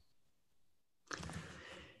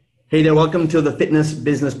Hey there, welcome to the Fitness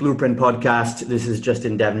Business Blueprint podcast. This is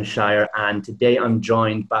Justin Devonshire, and today I'm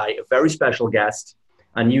joined by a very special guest.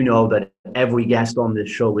 And you know that every guest on this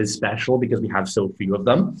show is special because we have so few of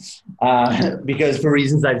them. Because for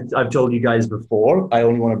reasons I've told you guys before, I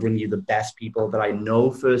only want to bring you the best people that I know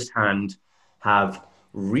firsthand have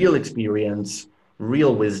real experience,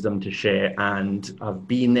 real wisdom to share, and have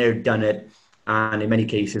been there, done it, and in many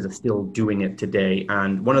cases are still doing it today.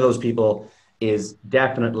 And one of those people is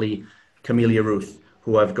definitely Camelia Ruth,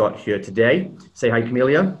 who I've got here today. Say hi,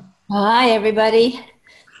 Camelia. Hi, everybody.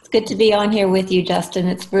 It's good to be on here with you, Justin.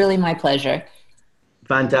 It's really my pleasure.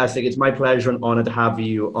 Fantastic. It's my pleasure and honor to have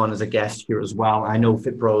you on as a guest here as well. I know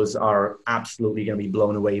Fit Pros are absolutely going to be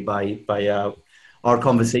blown away by our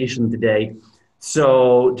conversation today.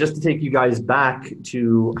 So just to take you guys back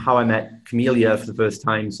to how I met Camelia for the first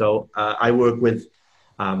time. I work with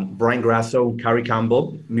Brian Grasso, Carrie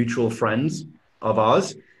Campbell, mutual friends of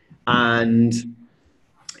ours. And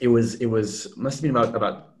it was must have been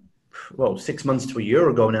about 6 months to a year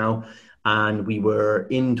ago now, and we were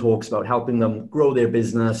in talks about helping them grow their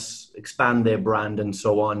business, expand their brand, and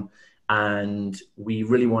so on. And we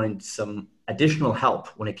really wanted some additional help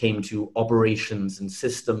when it came to operations and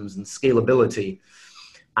systems and scalability.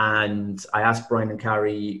 And I asked Brian and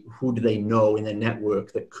Carrie, who do they know in their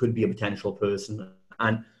network that could be a potential person?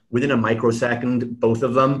 And within a microsecond, both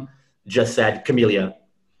of them just said Camelia.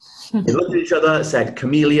 They looked at each other, said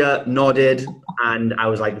Camelia, nodded, and I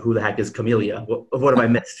was like, who the heck is Camelia? What have I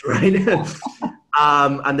missed, right?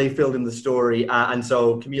 And they filled in the story. And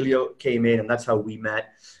so Camelia came in, and that's how we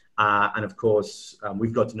met. And of course,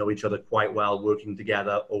 we've got to know each other quite well, working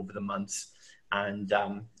together over the months. And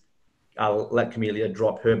I'll let Camelia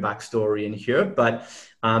drop her backstory in here. But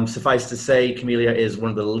suffice to say, Camelia is one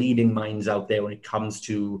of the leading minds out there when it comes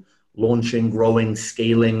to launching, growing,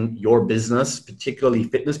 scaling your business, particularly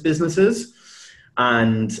fitness businesses.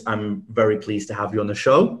 And I'm very pleased to have you on the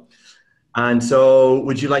show. And so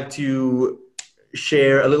would you like to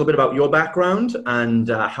share a little bit about your background and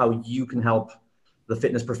how you can help the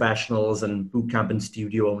fitness professionals and bootcamp and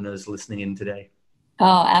studio owners listening in today?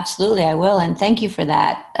 Oh, absolutely, I will. And thank you for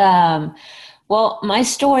that. Well, my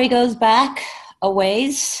story goes back a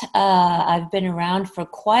ways. I've been around for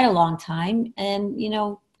quite a long time and,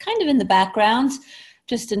 kind of in the background.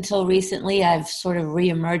 Just until recently, I've sort of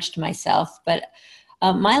reemerged myself. But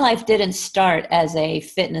my life didn't start as a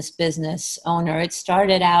fitness business owner. It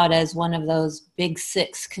started out as one of those big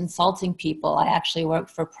six consulting people. I actually worked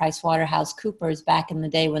for PricewaterhouseCoopers back in the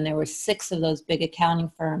day when there were six of those big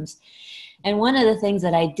accounting firms. And one of the things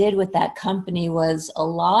that I did with that company was a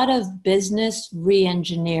lot of business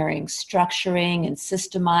re-engineering, structuring and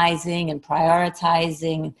systemizing and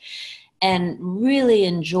prioritizing, and really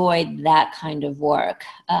enjoyed that kind of work.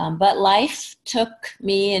 But life took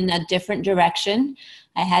me in a different direction.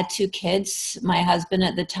 I had two kids. My husband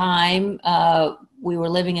at the time, we were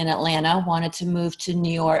living in Atlanta, wanted to move to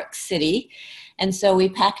New York City. And so we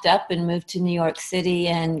packed up and moved to New York City,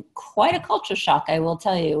 and quite a culture shock, I will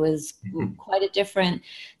tell you. It was quite a different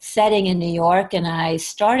setting in New York. And I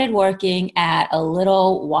started working at a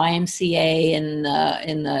little YMCA in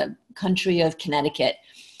the country of Connecticut.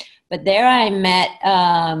 But there I met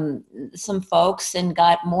some folks and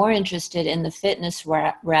got more interested in the fitness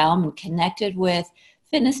realm and connected with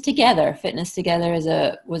Fitness Together. Fitness Together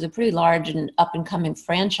was a pretty large and up-and-coming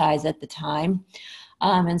franchise at the time.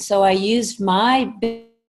 And so I used my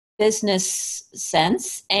business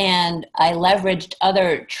sense and I leveraged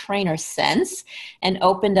other trainer sense and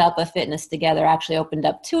opened up a Fitness Together, actually opened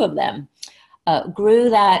up two of them. Grew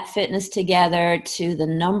that Fitness Together to the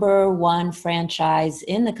 #1 franchise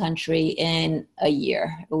in the country in a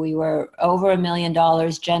year. We were over $1 million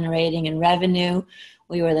generating in revenue.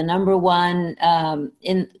 We were the #1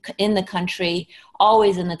 in the country,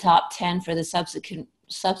 always in the top 10 for the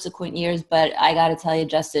subsequent years. But I got to tell you,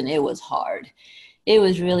 Justin, it was hard. It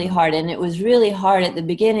was really hard. And it was really hard at the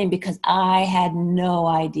beginning because I had no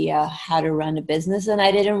idea how to run a business. And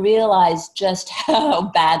I didn't realize just how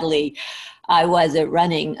badly I was at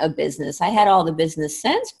running a business. I had all the business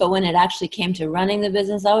sense, but when it actually came to running the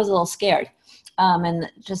business, I was a little scared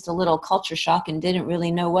and just a little culture shock and didn't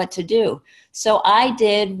really know what to do. So I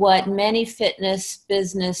did what many fitness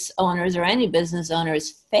business owners or any business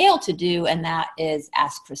owners fail to do, and that is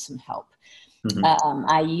ask for some help.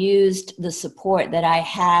 I used the support that I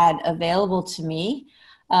had available to me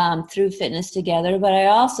through Fitness Together, but I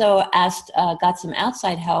also got some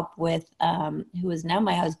outside help with who is now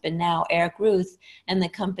my husband now, Eric Ruth, and the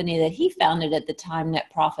company that he founded at the time, Net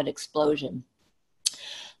Profit Explosion.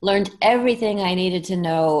 learned everything I needed to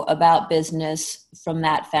know about business from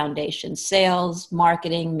that foundation. Sales,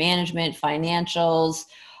 marketing, management, financials,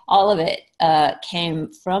 all of it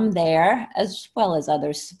came from there, as well as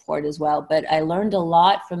other support as well. But I learned a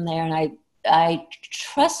lot from there, and I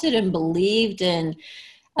trusted and believed in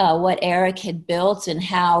what Eric had built and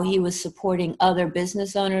how he was supporting other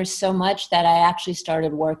business owners so much that I actually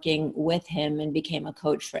started working with him and became a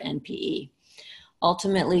coach for NPE.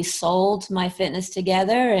 Ultimately sold my fitness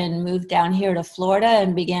together and moved down here to Florida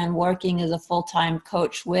and began working as a full-time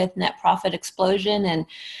coach with Net Profit Explosion, and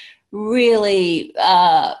really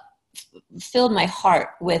filled my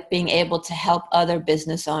heart with being able to help other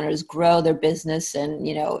business owners grow their business and,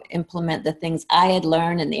 implement the things I had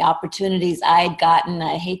learned and the opportunities I had gotten.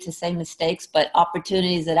 I hate to say mistakes, but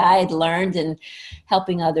opportunities that I had learned and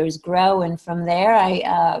helping others grow. And from there,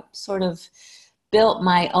 I sort of built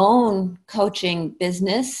my own coaching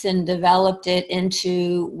business and developed it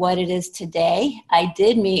into what it is today. I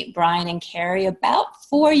did meet Brian and Carrie about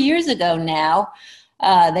 4 years ago now.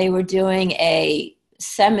 They were doing a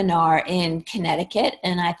seminar in Connecticut,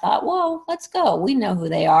 and I thought, well, let's go. We know who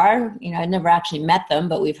they are. I'd never actually met them,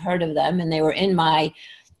 but we've heard of them, and they were in my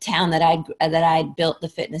town that I'd built the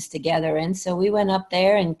fitness together in. So we went up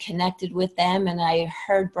there and connected with them, and I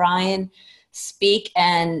heard Brian speak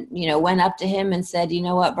and, went up to him and said, you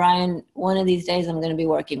know what, Brian, one of these days I'm going to be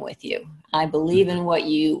working with you. I believe in what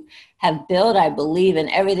you have built. I believe in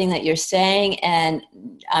everything that you're saying, and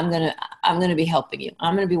I'm going to be helping you.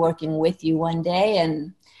 I'm going to be working with you one day.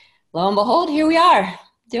 And lo and behold, here we are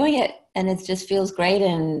doing it. And it just feels great.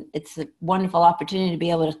 And it's a wonderful opportunity to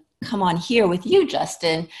be able to come on here with you,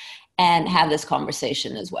 Justin, and have this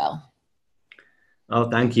conversation as well. Oh,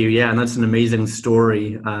 thank you. Yeah, and that's an amazing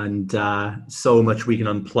story, and so much we can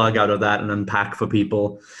unplug out of that and unpack for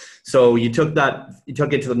people. So you took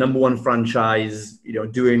it to the number one franchise,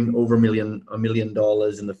 doing over $1 million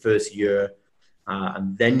in the first year,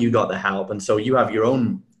 and then you got the help. And so you have your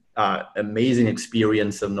own amazing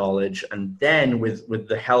experience and knowledge, and then with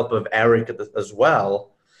the help of Eric as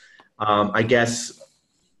well, I guess.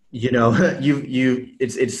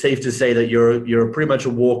 It's safe to say that you're pretty much a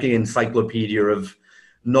walking encyclopedia of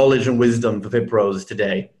knowledge and wisdom for Fit Pros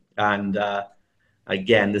today. And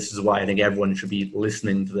again, this is why I think everyone should be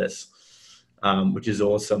listening to this, which is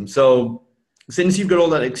awesome. So since you've got all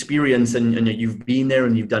that experience and you've been there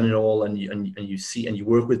and you've done it all, and you see and you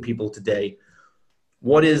work with people today,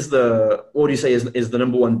 what do you say is the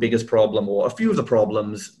number one biggest problem, or a few of the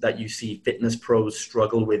problems that you see fitness pros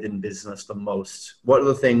struggle with in business the most? What are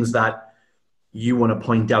the things that you want to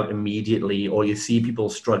point out immediately, or you see people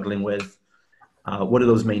struggling with? What are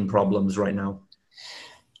those main problems right now?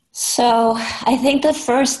 So I think the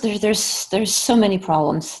first, there's so many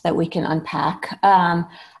problems that we can unpack.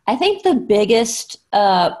 I think the biggest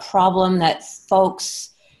problem that folks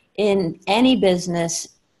in any business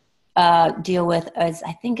deal with is,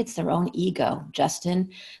 I think it's their own ego, Justin.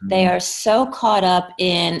 Mm-hmm. They are so caught up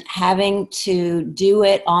in having to do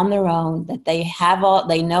it on their own that they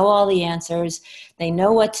know all the answers. They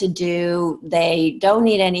know what to do. They don't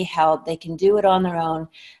need any help. They can do it on their own,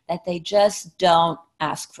 that they just don't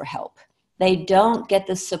ask for help. They don't get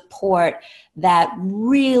the support that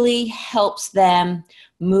really helps them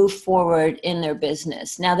move forward in their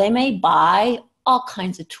business. Now, they may buy all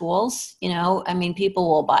kinds of tools, people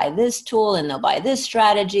will buy this tool and they'll buy this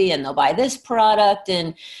strategy and they'll buy this product,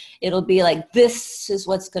 and it'll be like, this is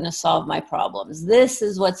what's going to solve my problems. This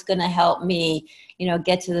is what's going to help me,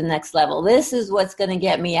 get to the next level. This is what's going to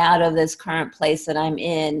get me out of this current place that I'm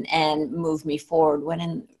in and move me forward. When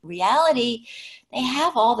in reality, they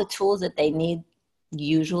have all the tools that they need.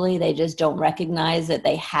 Usually they just don't recognize that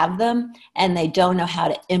they have them, and they don't know how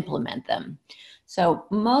to implement them. So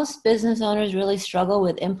most business owners really struggle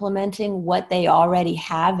with implementing what they already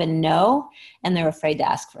have and know, and they're afraid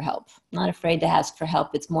to ask for help. Not afraid to ask for help.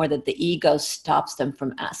 It's more that the ego stops them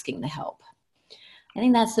from asking the help. I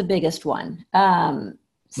think that's the biggest one. Why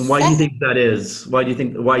do you think that is? Why do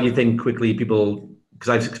you think quickly people, because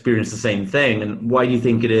I've experienced the same thing, and why do you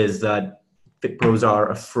think it is that Fit Pros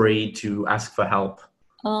are afraid to ask for help?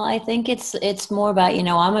 Well, I think it's more about,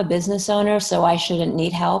 I'm a business owner, so I shouldn't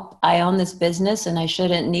need help. I own this business, and I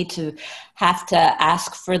shouldn't need to have to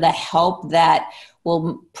ask for the help that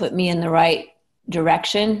will put me in the right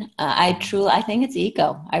direction. I think it's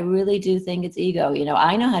ego. I really do think it's ego.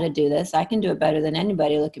 I know how to do this. I can do it better than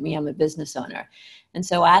anybody. Look at me. I'm a business owner. And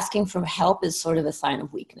so asking for help is sort of a sign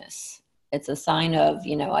of weakness. It's a sign of,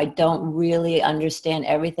 I don't really understand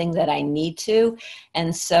everything that I need to.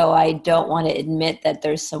 And so I don't want to admit that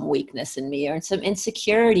there's some weakness in me or some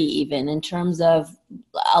insecurity, even in terms of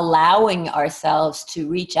allowing ourselves to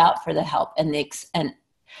reach out for the help and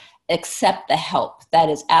accept the help that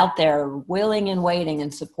is out there, willing and waiting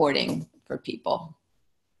and supporting for people.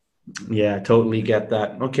 Yeah, totally get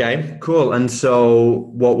that. Okay, cool. And so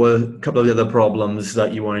what were a couple of the other problems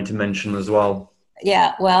that you wanted to mention as well?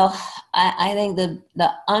 Yeah, well, I think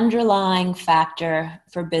the underlying factor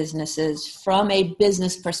for businesses from a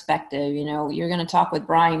business perspective, you're going to talk with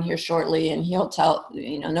Brian here shortly, and he'll tell,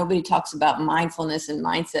 nobody talks about mindfulness and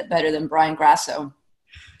mindset better than Brian Grasso.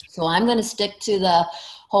 So I'm going to stick to the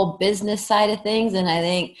whole business side of things. And I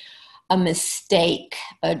think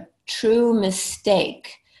a true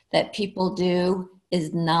mistake that people do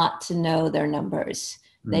is not to know their numbers.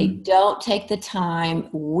 They don't take the time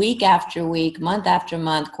week after week, month after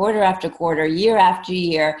month, quarter after quarter, year after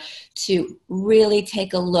year to really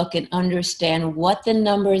take a look and understand what the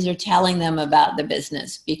numbers are telling them about the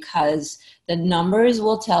business, because the numbers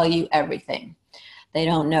will tell you everything. They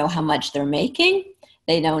don't know how much they're making.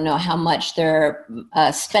 They don't know how much they're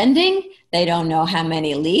spending. They don't know how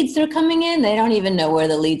many leads they're coming in. They don't even know where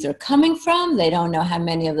the leads are coming from. They don't know how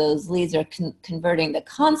many of those leads are converting to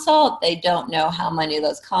consult. They don't know how many of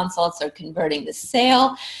those consults are converting to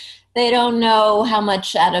sale. They don't know how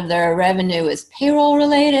much out of their revenue is payroll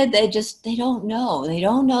related. They don't know. They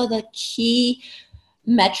don't know the key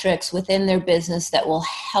metrics within their business that will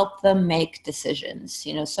help them make decisions.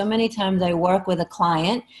 So many times I work with a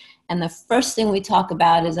client, and the first thing we talk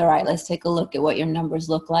about is, all right, let's take a look at what your numbers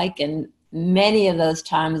look like. And many of those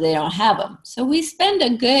times they don't have them. So we spend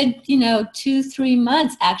a good, 2-3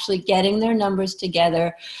 months actually getting their numbers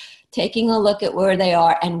together, taking a look at where they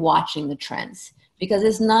are and watching the trends. Because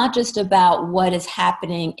it's not just about what is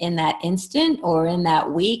happening in that instant or in that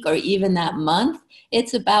week or even that month.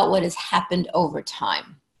 It's about what has happened over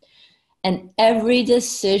time. And every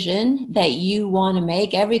decision that you want to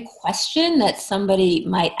make, every question that somebody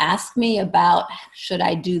might ask me about, should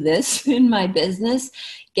I do this in my business,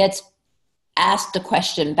 gets asked a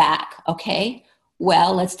question back. Okay,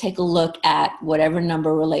 well, let's take a look at whatever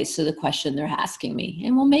number relates to the question they're asking me.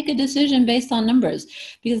 And we'll make a decision based on numbers,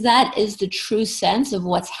 because that is the true sense of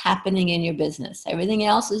what's happening in your business. Everything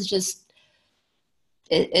else is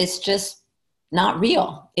it's just not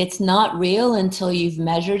real. It's not real until you've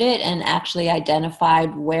measured it and actually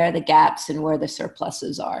identified where the gaps and where the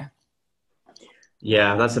surpluses are.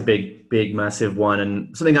 Yeah, that's a big, massive one,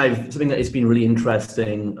 and something that has been really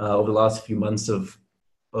interesting over the last few months of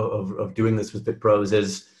doing this with FitPros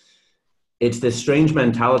is it's this strange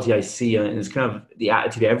mentality I see, and it's kind of the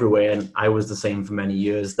attitude everywhere. And I was the same for many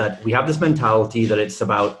years, that we have this mentality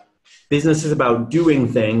that business is about doing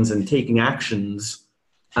things and taking actions.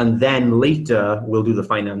 And then later we'll do the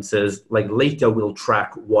finances, like later we'll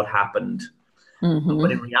track what happened. Mm-hmm.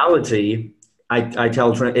 But in reality, I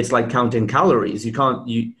tell it's like counting calories. You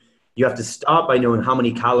have to start by knowing how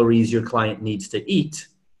many calories your client needs to eat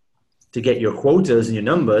to get your quotas and your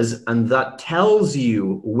numbers. And that tells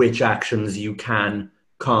you which actions you can,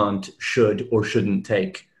 can't, should, or shouldn't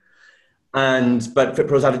take. But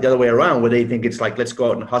FitPros have it the other way around, where they think it's like, let's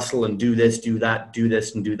go out and hustle and do this, do that, do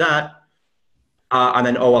this, and do that. And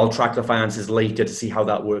then, I'll track the finances later to see how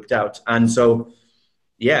that worked out. And so,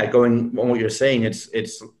 yeah, going on what you're saying, it's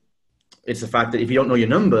the fact that if you don't know your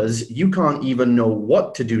numbers, you can't even know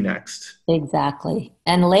what to do next. Exactly.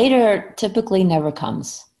 And later typically never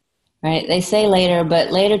comes, right? They say later,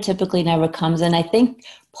 but later typically never comes. And I think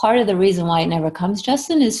part of the reason why it never comes,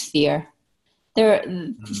 Justin, is fear.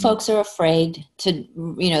 Folks are afraid to,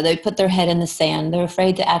 they put their head in the sand. They're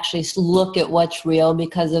afraid to actually look at what's real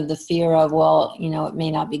because of the fear of, it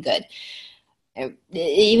may not be good.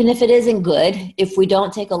 Even if it isn't good, if we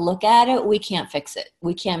don't take a look at it, we can't fix it.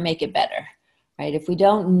 We can't make it better, right? If we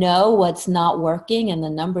don't know what's not working and the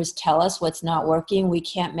numbers tell us what's not working, we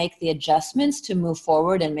can't make the adjustments to move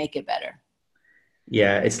forward and make it better.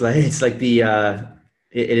 Yeah, it's like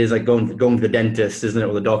it is like going to the dentist, isn't it,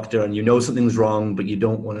 or the doctor, and something's wrong, but you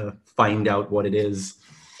don't want to find out what it is.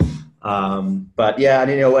 But yeah,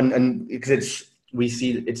 and because we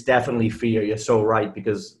see it's definitely fear. You're so right,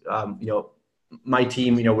 because my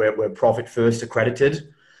team, we're profit first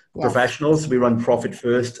accredited professionals. We run profit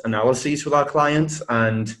first analyses with our clients,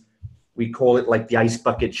 and we call it like the ice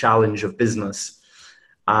bucket challenge of business.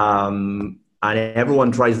 And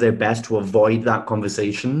everyone tries their best to avoid that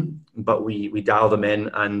conversation, but we dial them in.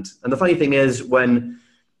 And the funny thing is,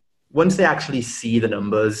 once they actually see the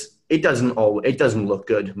numbers, it doesn't look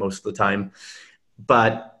good most of the time.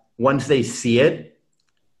 But once they see it,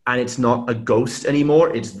 and it's not a ghost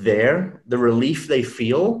anymore. It's there. The relief they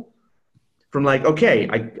feel from like, okay,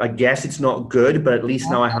 I guess it's not good, but at least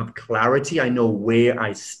now I have clarity. I know where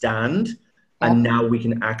I stand. Yep. And now we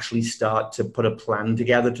can actually start to put a plan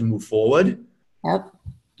together to move forward. Yep.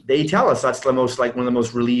 They tell us that's the most, like, one of the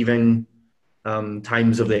most relieving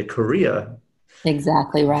times of their career.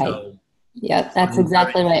 Exactly right. So, Yep, that's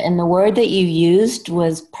exactly right. And the word that you used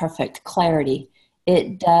was perfect, clarity.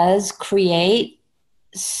 It does create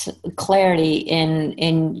clarity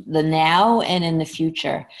in the now and in the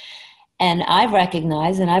future. And I've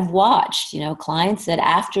recognized and I've watched, clients that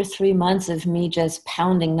after 3 months of me just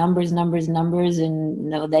pounding numbers,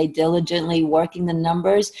 and they diligently working the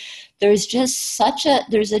numbers, there's just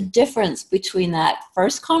there's a difference between that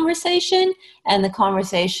first conversation and the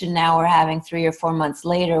conversation now we're having 3 or 4 months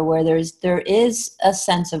later, where there is a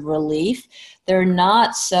sense of relief. They're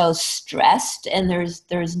not so stressed, and there's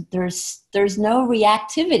no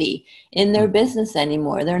reactivity in their business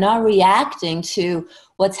anymore. They're not reacting to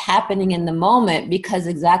what's happening in the moment, because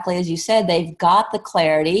exactly as you said, they've got the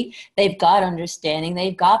clarity, they've got understanding,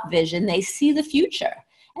 they've got vision, they see the future.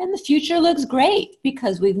 And the future looks great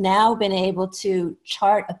because we've now been able to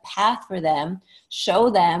chart a path for them,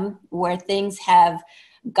 show them where things have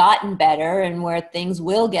gotten better and where things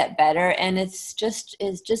will get better. And it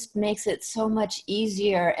just makes it so much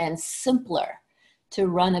easier and simpler to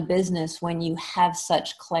run a business when you have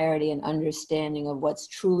such clarity and understanding of what's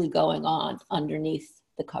truly going on underneath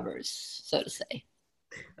the covers, so to say.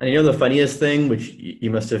 And the funniest thing, which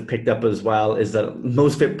you must have picked up as well, is that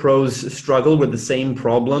most fit pros struggle with the same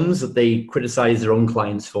problems that they criticize their own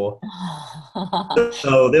clients for.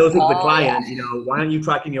 So they'll think to the client, why aren't you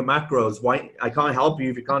tracking your macros? Why I can't help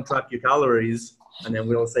you if you can't track your calories. And then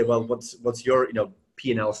we'll say, well, what's your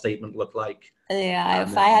P&L statement look like? Yeah,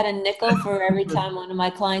 if I had a nickel for every time one of my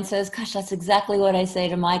clients says, "Gosh, that's exactly what I say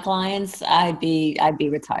to my clients," I'd be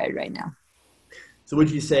retired right now. So would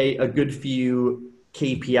you say a good few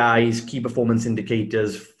KPIs, key performance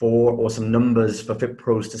indicators or some numbers for fit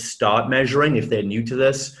pros to start measuring if they're new to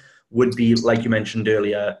this would be, like you mentioned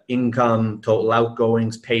earlier, income, total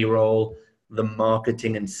outgoings, payroll, the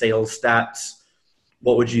marketing and sales stats?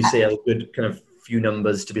 What would you say are good kind of few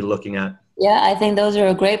numbers to be looking at? Yeah, I think those are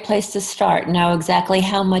a great place to start. Know exactly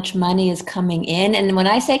how much money is coming in. And when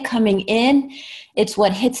I say coming in, it's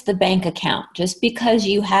what hits the bank account. Just because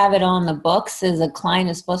you have it on the books as a client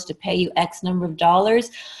is supposed to pay you X number of dollars,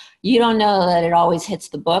 you don't know that it always hits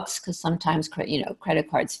the books, because sometimes credit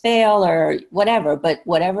cards fail or whatever. But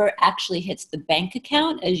whatever actually hits the bank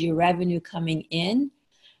account as your revenue coming in,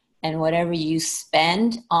 and whatever you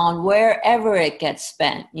spend on wherever it gets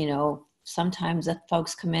spent, sometimes the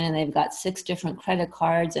folks come in and they've got 6 different credit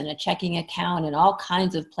cards and a checking account and all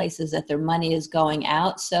kinds of places that their money is going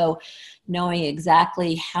out. So knowing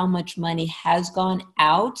exactly how much money has gone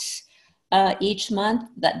out each month,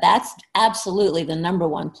 that's absolutely the number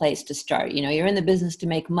one place to start. You're in the business to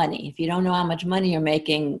make money. If you don't know how much money you're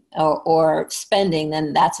making or spending,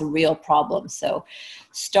 then that's a real problem. So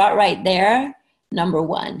start right there, number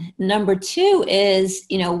one. Number two is,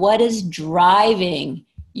 what is driving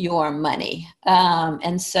your money?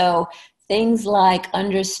 And so things like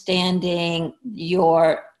understanding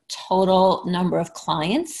your total number of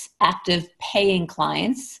clients, active paying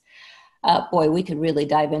clients. Boy, we could really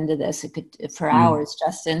dive into this. It could for hours,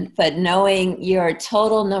 Justin, but knowing your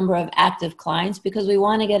total number of active clients, because we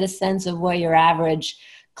want to get a sense of what your average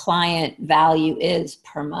client value is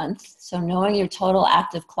per month. So knowing your total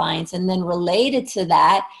active clients, and then related to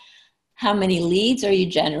that, how many leads are you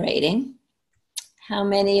generating? How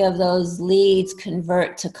many of those leads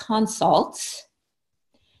convert to consults?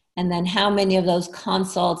 And then how many of those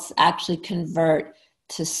consults actually convert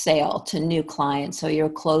to sale, to new clients? So your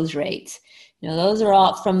close rates. Those are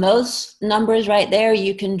all, from those numbers right there,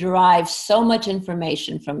 you can derive so much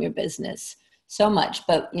information from your business, so much.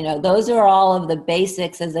 But, those are all of the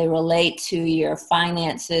basics as they relate to your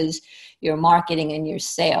finances, your marketing, and your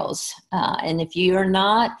sales. And if you're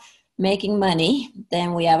not making money,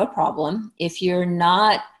 then we have a problem. If you're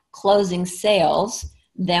not closing sales,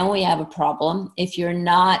 then we have a problem. If you're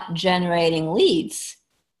not generating leads,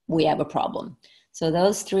 we have a problem. So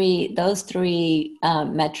those three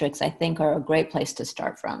metrics, I think, are a great place to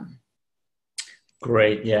start from.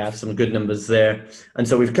 Great. Yeah, some good numbers there. And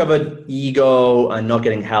so we've covered ego and not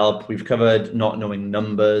getting help. We've covered not knowing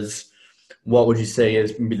numbers. What would you say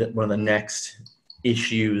is maybe one of the next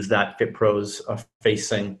issues that fit pros are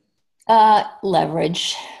facing?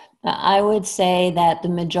 Leverage. I would say that the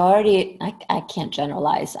majority, I can't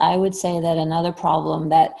generalize. I would say that another problem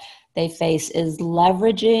that they face is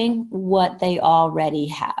leveraging what they already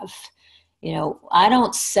have. I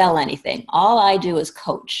don't sell anything. All I do is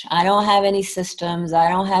coach. I don't have any systems. I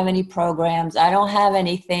don't have any programs. I don't have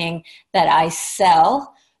anything that I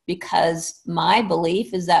sell, because my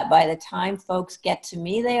belief is that by the time folks get to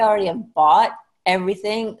me, they already have bought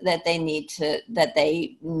everything that they need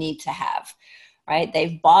to have, right?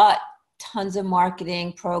 They've bought tons of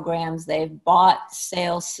marketing programs. They've bought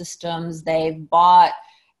sales systems. They've bought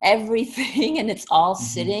everything, and it's all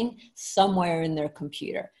sitting somewhere in their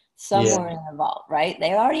computer, somewhere in the vault, right?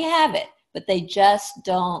 They already have it, but they just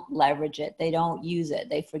don't leverage it. They don't use it.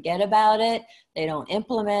 They forget about it. They don't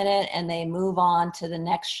implement it, and they move on to the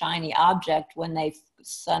next shiny object when they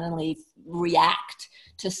suddenly react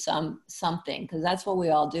to something, because that's what we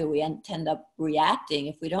all do. We end up reacting.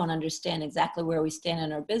 If we don't understand exactly where we stand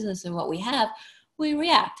in our business and what we have, we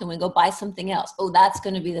react and we go buy something else. Oh, that's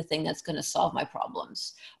going to be the thing that's going to solve my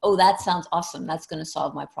problems. Oh, that sounds awesome. That's going to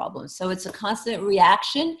solve my problems. So it's a constant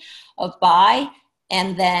reaction of buy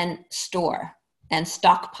and then store and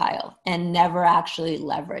stockpile and never actually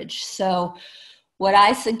leverage. So what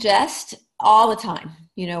I suggest all the time,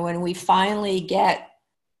 when we finally get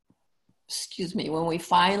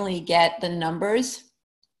the numbers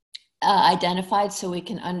identified, so we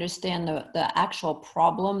can understand the actual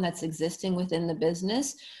problem that's existing within the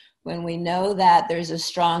business, when we know that there's a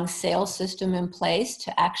strong sales system in place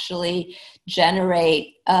to actually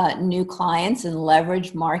generate new clients and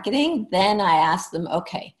leverage marketing, then I ask them,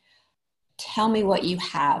 okay, tell me what you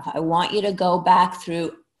have. I want you to go back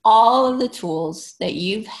through all of the tools that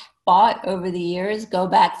you've bought over the years, go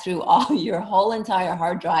back through your whole entire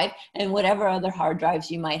hard drive and whatever other hard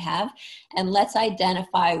drives you might have, and let's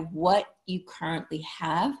identify what you currently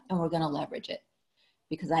have, and we're going to leverage it.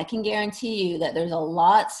 Because I can guarantee you that there's a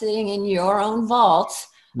lot sitting in your own vault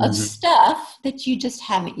of stuff that you just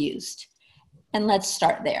haven't used. And let's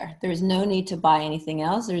start there. There's no need to buy anything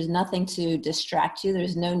else. There's nothing to distract you.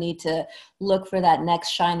 There's no need to look for that next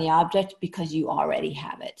shiny object, because you already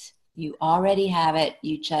have it. You already have it.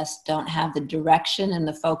 You just don't have the direction and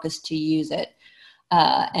the focus to use it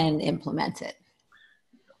and implement it.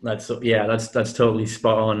 That's totally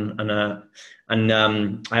spot on. And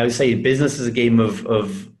I always say business is a game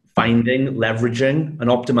of finding, leveraging, and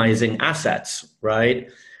optimizing assets, right?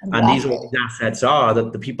 Exactly. And these are what these assets are,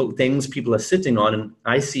 that things people are sitting on. And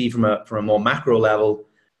I see from a more macro level,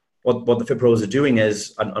 what the Fit Pros are doing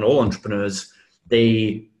is, and all entrepreneurs,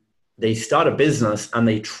 they start a business and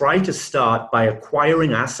they try to start by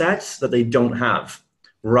acquiring assets that they don't have,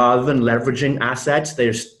 rather than leveraging assets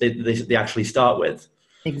they actually start with.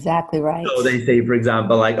 Exactly right. So they say, for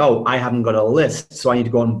example, like, oh, I haven't got a list, so I need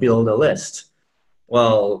to go and build a list.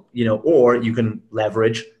 Well, or you can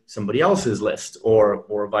leverage somebody else's list, or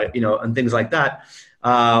and things like that.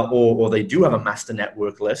 Or they do have a master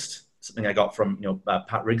network list, something I got from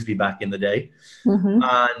Pat Rigsby back in the day,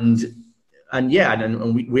 and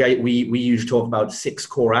we usually talk about 6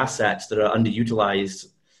 core assets that are underutilized,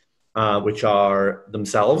 which are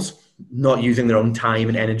themselves not using their own time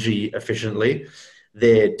and energy efficiently,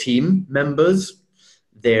 their team members,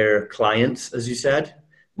 their clients, as you said,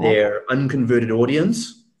 their unconverted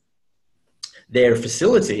audience, their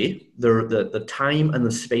facility, the time and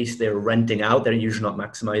the space they're renting out, they're usually not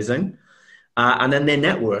maximizing, and then their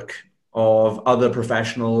network of other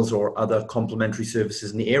professionals or other complementary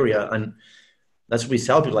services in the area. And that's what we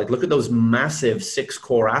tell people, like, look at those massive 6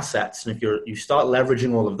 core assets. And if you start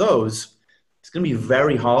leveraging all of those, it's going to be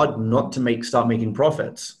very hard not to start making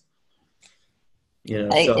profits.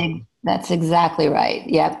 That's exactly right.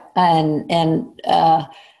 Yep. And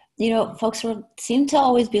folks seem to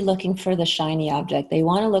always be looking for the shiny object. They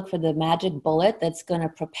want to look for the magic bullet that's going to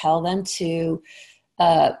propel them to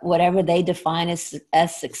whatever they define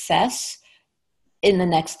as success in the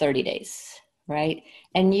next 30 days. Right.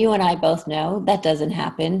 And you and I both know that doesn't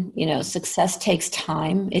happen. Success takes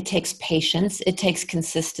time. It takes patience. It takes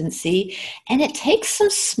consistency, and it takes some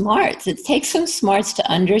smarts. It takes some smarts to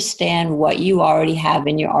understand what you already have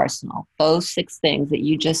in your arsenal, those 6 things that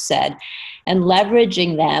you just said, and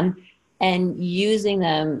leveraging them and using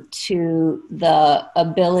them to the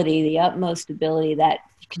utmost ability that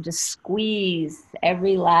you can just squeeze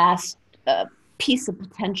every last piece of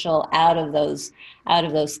potential out of those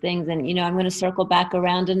things. And I'm going to circle back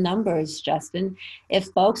around to numbers, Justin. If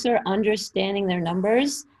folks are understanding their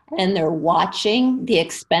numbers and they're watching the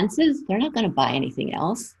expenses, they're not going to buy anything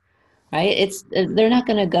else, right? They're not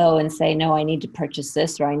going to go and say, no, I need to purchase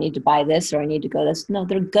this, or I need to buy this, or I need to go this. No,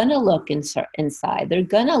 they're going to look inside. They're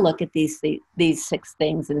going to look at these 6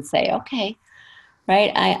 things and say, okay,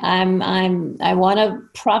 right, I want a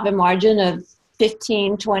profit margin of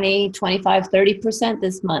 15, 20, 25, 30%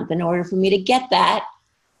 this month. In order for me to get that,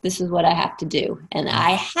 This is what I have to do. And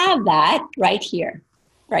I have that right here,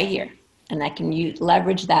 right here. And I can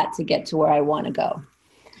leverage that to get to where I want to go.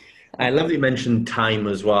 I love that you mentioned time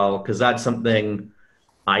as well, because that's something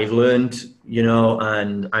I've learned,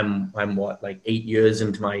 and I'm what, like 8 years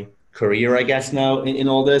into my career, I guess now in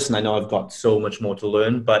all this, and I know I've got so much more to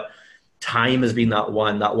learn, but time has been that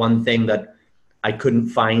one thing that I couldn't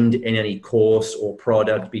find in any course or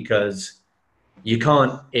product, because it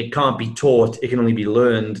can't be taught, it can only be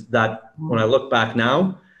learned. That when I look back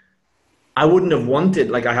now, I wouldn't have wanted,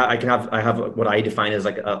 like I have what I define as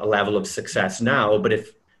like a level of success now, but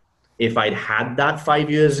if I'd had that 5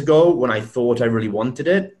 years ago when I thought I really wanted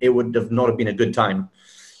it, it would have not have been a good time.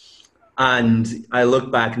 And I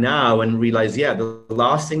look back now and realize, yeah, the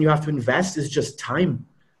last thing you have to invest is just time.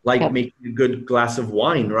 Like Yep. making a good glass of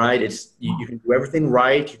wine, right? You can do everything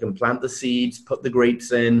right. You can plant the seeds, put the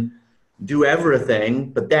grapes in, do everything,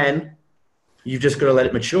 but then you've just got to let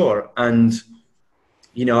it mature. And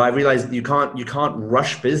I realized you can't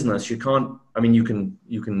rush business. You can't. I mean, you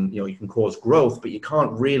can cause growth, but you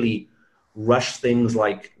can't really rush things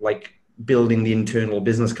like building the internal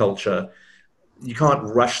business culture. You can't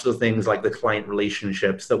rush the things like the client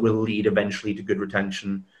relationships that will lead eventually to good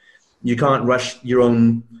retention. You can't rush your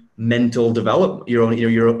own mental development,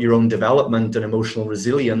 your own development and emotional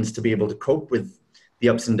resilience to be able to cope with the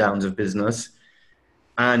ups and downs of business.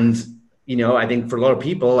 And I think for a lot of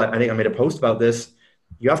people, I think I made a post about this.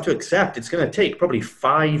 You have to accept it's going to take probably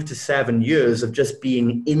 5 to 7 years of just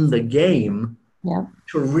being in the game Yep.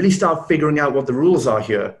 to really start figuring out what the rules are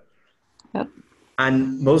here. Yep.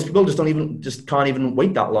 And most people just can't even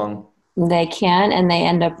wait that long. They can, and they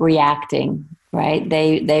end up reacting, right?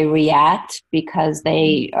 They react because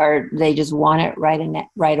they just want it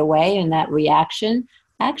right away, and that reaction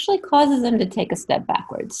actually causes them to take a step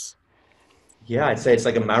backwards. Yeah, I'd say it's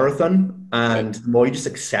like a marathon, and the more you just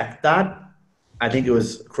accept that. I think it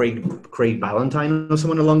was Craig Ballantyne or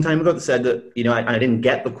someone a long time ago that said that, I didn't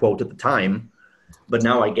get the quote at the time, but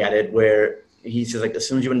now I get it, where he says, like, as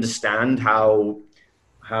soon as you understand how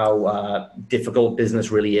difficult business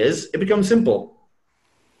really is, it becomes simple.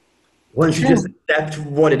 Once you just accept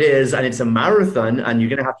what it is, and it's a marathon, and you're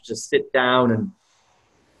going to have to just sit down, and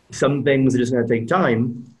some things are just going to take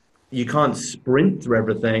time. You can't sprint through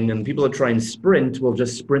everything, and people that try and sprint will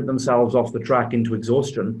just sprint themselves off the track into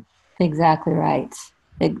exhaustion. Exactly right.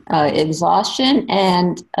 Exhaustion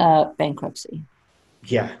and bankruptcy.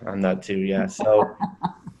 Yeah, and that too. Yeah. So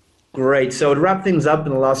great. So to wrap things up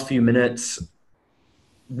in the last few minutes,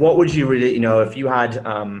 what would you really, if you had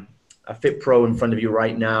a Fit Pro in front of you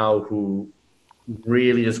right now who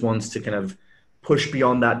really just wants to kind of push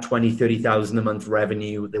beyond that 20, 30,000 a month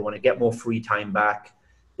revenue, they want to get more free time back,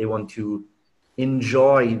 they want to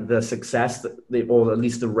enjoy the success or at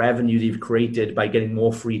least the revenue they've created by getting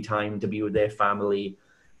more free time to be with their family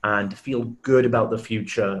and feel good about the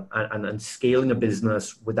future, and scaling a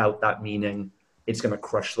business without that meaning it's going to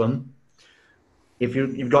crush them. If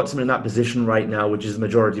you've got someone in that position right now, which is the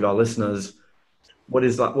majority of our listeners, what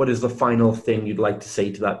is the final thing you'd like to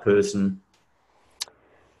say to that person?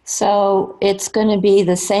 So it's going to be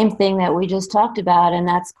the same thing that we just talked about, and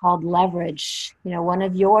that's called leverage. One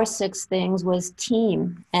of your 6 things was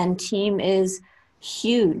team, and team is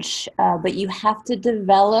huge, but you have to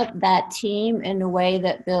develop that team in a way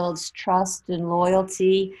that builds trust and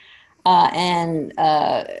loyalty and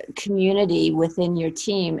community within your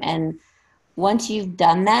team. And once you've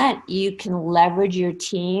done that, you can leverage your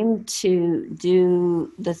team to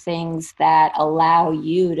do the things that allow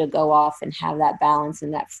you to go off and have that balance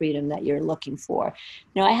and that freedom that you're looking for.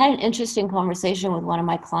 I had an interesting conversation with one of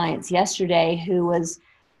my clients yesterday who was,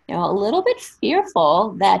 a little bit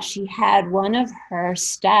fearful that she had one of her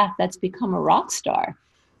staff that's become a rock star.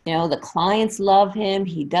 The clients love him.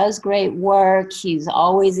 He does great work. He's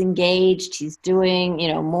always engaged. He's doing,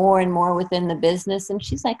 more and more within the business. And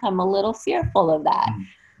she's like, I'm a little fearful of that,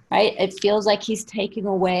 right? It feels like he's taking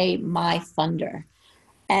away my thunder.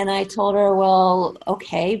 And I told her, well,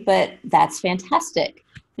 okay, but that's fantastic.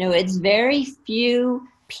 It's very few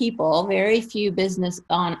people, very few business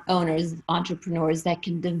owners, entrepreneurs that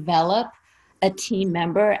can develop a team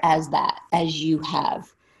member as you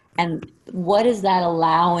have. And what is that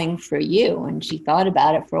allowing for you? And she thought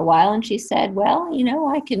about it for a while and she said, well,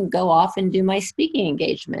 I can go off and do my speaking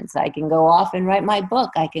engagements. I can go off and write my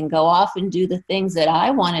book. I can go off and do the things that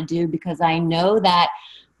I want to do because I know that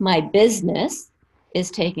my business is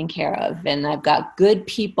taken care of. And I've got good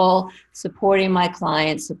people supporting my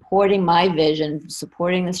clients, supporting my vision,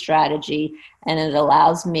 supporting the strategy. And it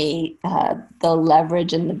allows me the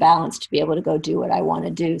leverage and the balance to be able to go do what I want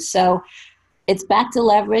to do. So It's back to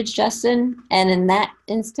leverage, Justin. And in that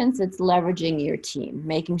instance, it's leveraging your team,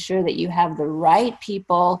 making sure that you have the right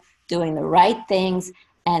people doing the right things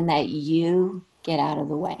and that you get out of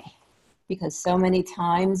the way. Because so many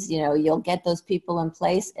times, you'll get those people in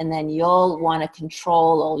place and then you'll want to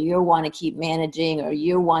control, or you'll want to keep managing, or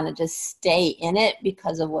you want to just stay in it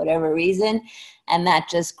because of whatever reason. And that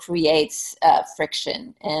just creates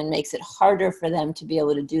friction and makes it harder for them to be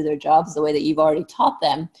able to do their jobs the way that you've already taught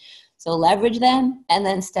them. So leverage them and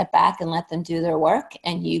then step back and let them do their work,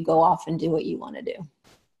 and you go off and do what you want to do.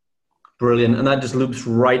 Brilliant. And that just loops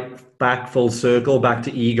right back full circle, back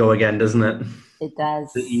to ego again, doesn't it? It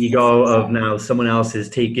does. The ego of now someone else is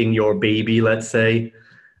taking your baby, let's say.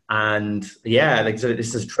 And yeah, like so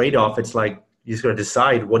this is a trade-off. It's like you just got to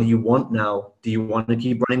decide, what do you want now? Do you want to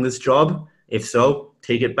keep running this job? If so,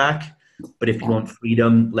 take it back. But if you want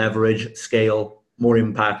freedom, leverage, scale, more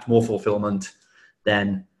impact, more fulfillment,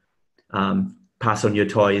 then pass on your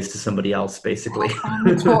toys to somebody else, basically. Pass on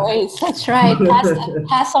the toys. That's right.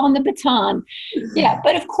 Pass on the baton. Yeah,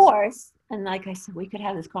 but of course, and like I said, we could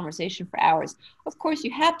have this conversation for hours. Of course,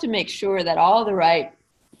 you have to make sure that all the right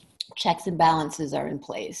checks and balances are in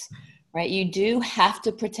place, right? You do have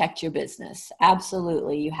to protect your business.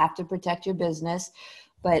 Absolutely. You have to protect your business,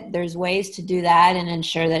 but there's ways to do that and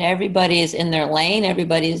ensure that everybody is in their lane.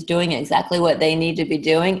 Everybody is doing exactly what they need to be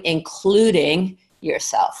doing, including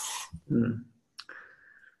yourself.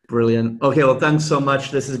 Brilliant. Okay, well, thanks so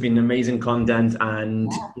much. This has been amazing content,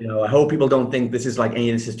 and I hope people don't think this is like any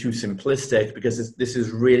of this is too simplistic, because this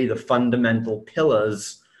is really the fundamental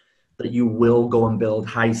pillars that you will go and build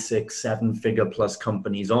high 6-7 figure plus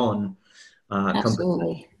companies on.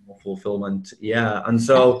 Absolutely. Fulfillment. Yeah, and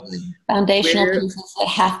so foundational pieces that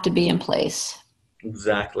have to be in place.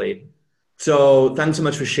 Exactly. So thanks so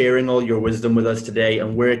much for sharing all your wisdom with us today.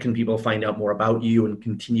 And where can people find out more about you and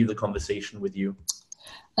continue the conversation with you?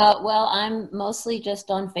 Well, I'm mostly just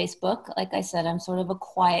on Facebook. Like I said, I'm sort of a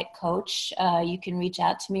quiet coach. You can reach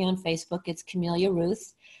out to me on Facebook. It's Camelia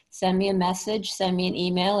Ruth. Send me a message. Send me an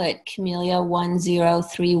email at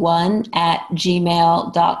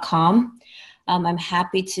camelia1031@gmail.com. I'm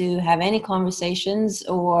happy to have any conversations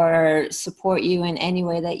or support you in any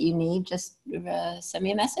way that you need. Just send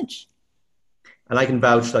me a message. And I can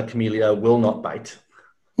vouch that Camelia will not bite.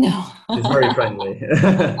 No. She's very friendly.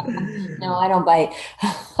 No, I don't bite.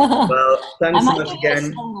 Well, thanks so much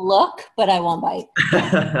again. Look, but I won't bite.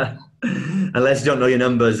 Unless you don't know your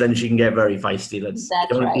numbers, then she can get very feisty. Right.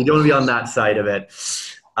 You don't want to be on that side of it.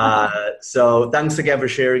 So thanks again for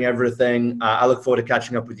sharing everything. I look forward to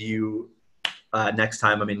catching up with you next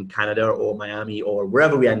time I'm in Canada or Miami or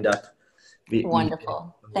wherever we end up.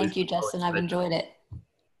 Wonderful. Thank you, Justin. I've enjoyed it.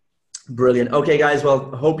 Brilliant. Okay, guys. Well,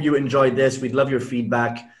 hope you enjoyed this. We'd love your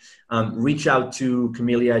feedback. Reach out to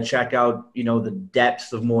Camelia. Check out, the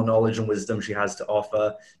depth of more knowledge and wisdom she has to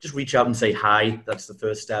offer. Just reach out and say hi. That's the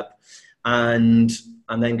first step. And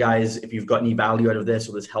then, guys, if you've got any value out of this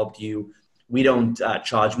or this helped you, we don't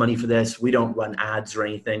charge money for this. We don't run ads or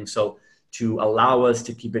anything. So to allow us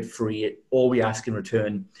to keep it free, all we ask in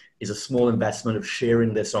return is a small investment of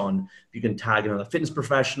sharing this on. If you can tag another fitness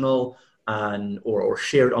professional or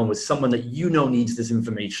share it on with someone that needs this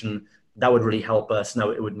information, that would really help us.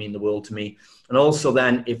 Now, it would mean the world to me. And also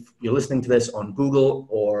then, if you're listening to this on Google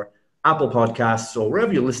or Apple Podcasts or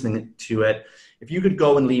wherever you're listening to it, if you could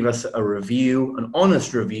go and leave us a review, an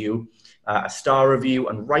honest review, a star review,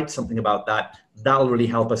 and write something about that, that'll really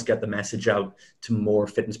help us get the message out to more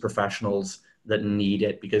fitness professionals that need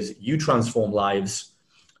it, because you transform lives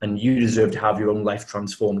and you deserve to have your own life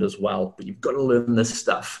transformed as well. But you've got to learn this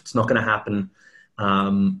stuff. It's not going to happen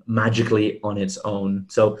magically on its own.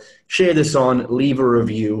 So share this on, leave a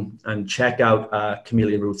review, and check out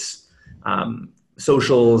Camelia Ruth's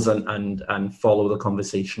socials and follow the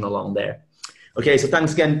conversation along there. Okay, so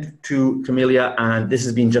thanks again to Camelia, and this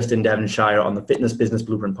has been Justin Devonshire on the Fitness Business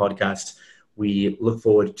Blueprint podcast. We look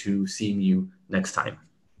forward to seeing you next time.